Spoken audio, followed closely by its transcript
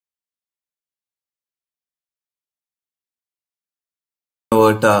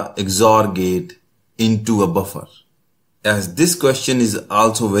convert a XOR gate into a buffer? As this question is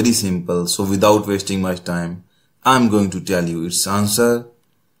also very simple, so without wasting much time, I'm going to tell you its answer.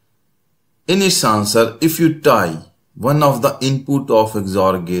 In its answer, if you tie one of the input of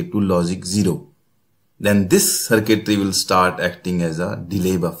XOR gate to logic 0, then this circuitry will start acting as a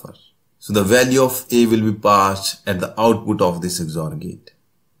delay buffer. So the value of A will be passed at the output of this XOR gate.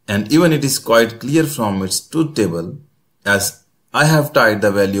 And even it is quite clear from its truth table, as I have tied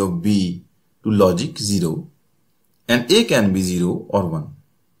the value of B to logic 0, and A can be 0 or 1.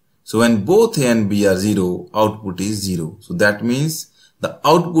 So when both A and B are 0, output is 0. So that means the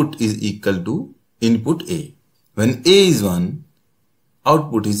output is equal to input A. When A is 1,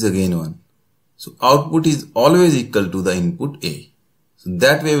 output is again 1. So output is always equal to the input A. So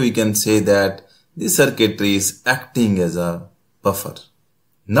that way we can say that this circuitry is acting as a buffer.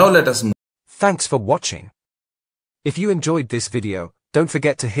 Now let us move. Thanks for watching. If you enjoyed this video, don't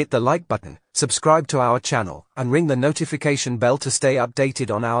forget to hit the like button, subscribe to our channel, and ring the notification bell to stay updated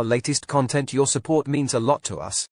on our latest content. Your support means a lot to us.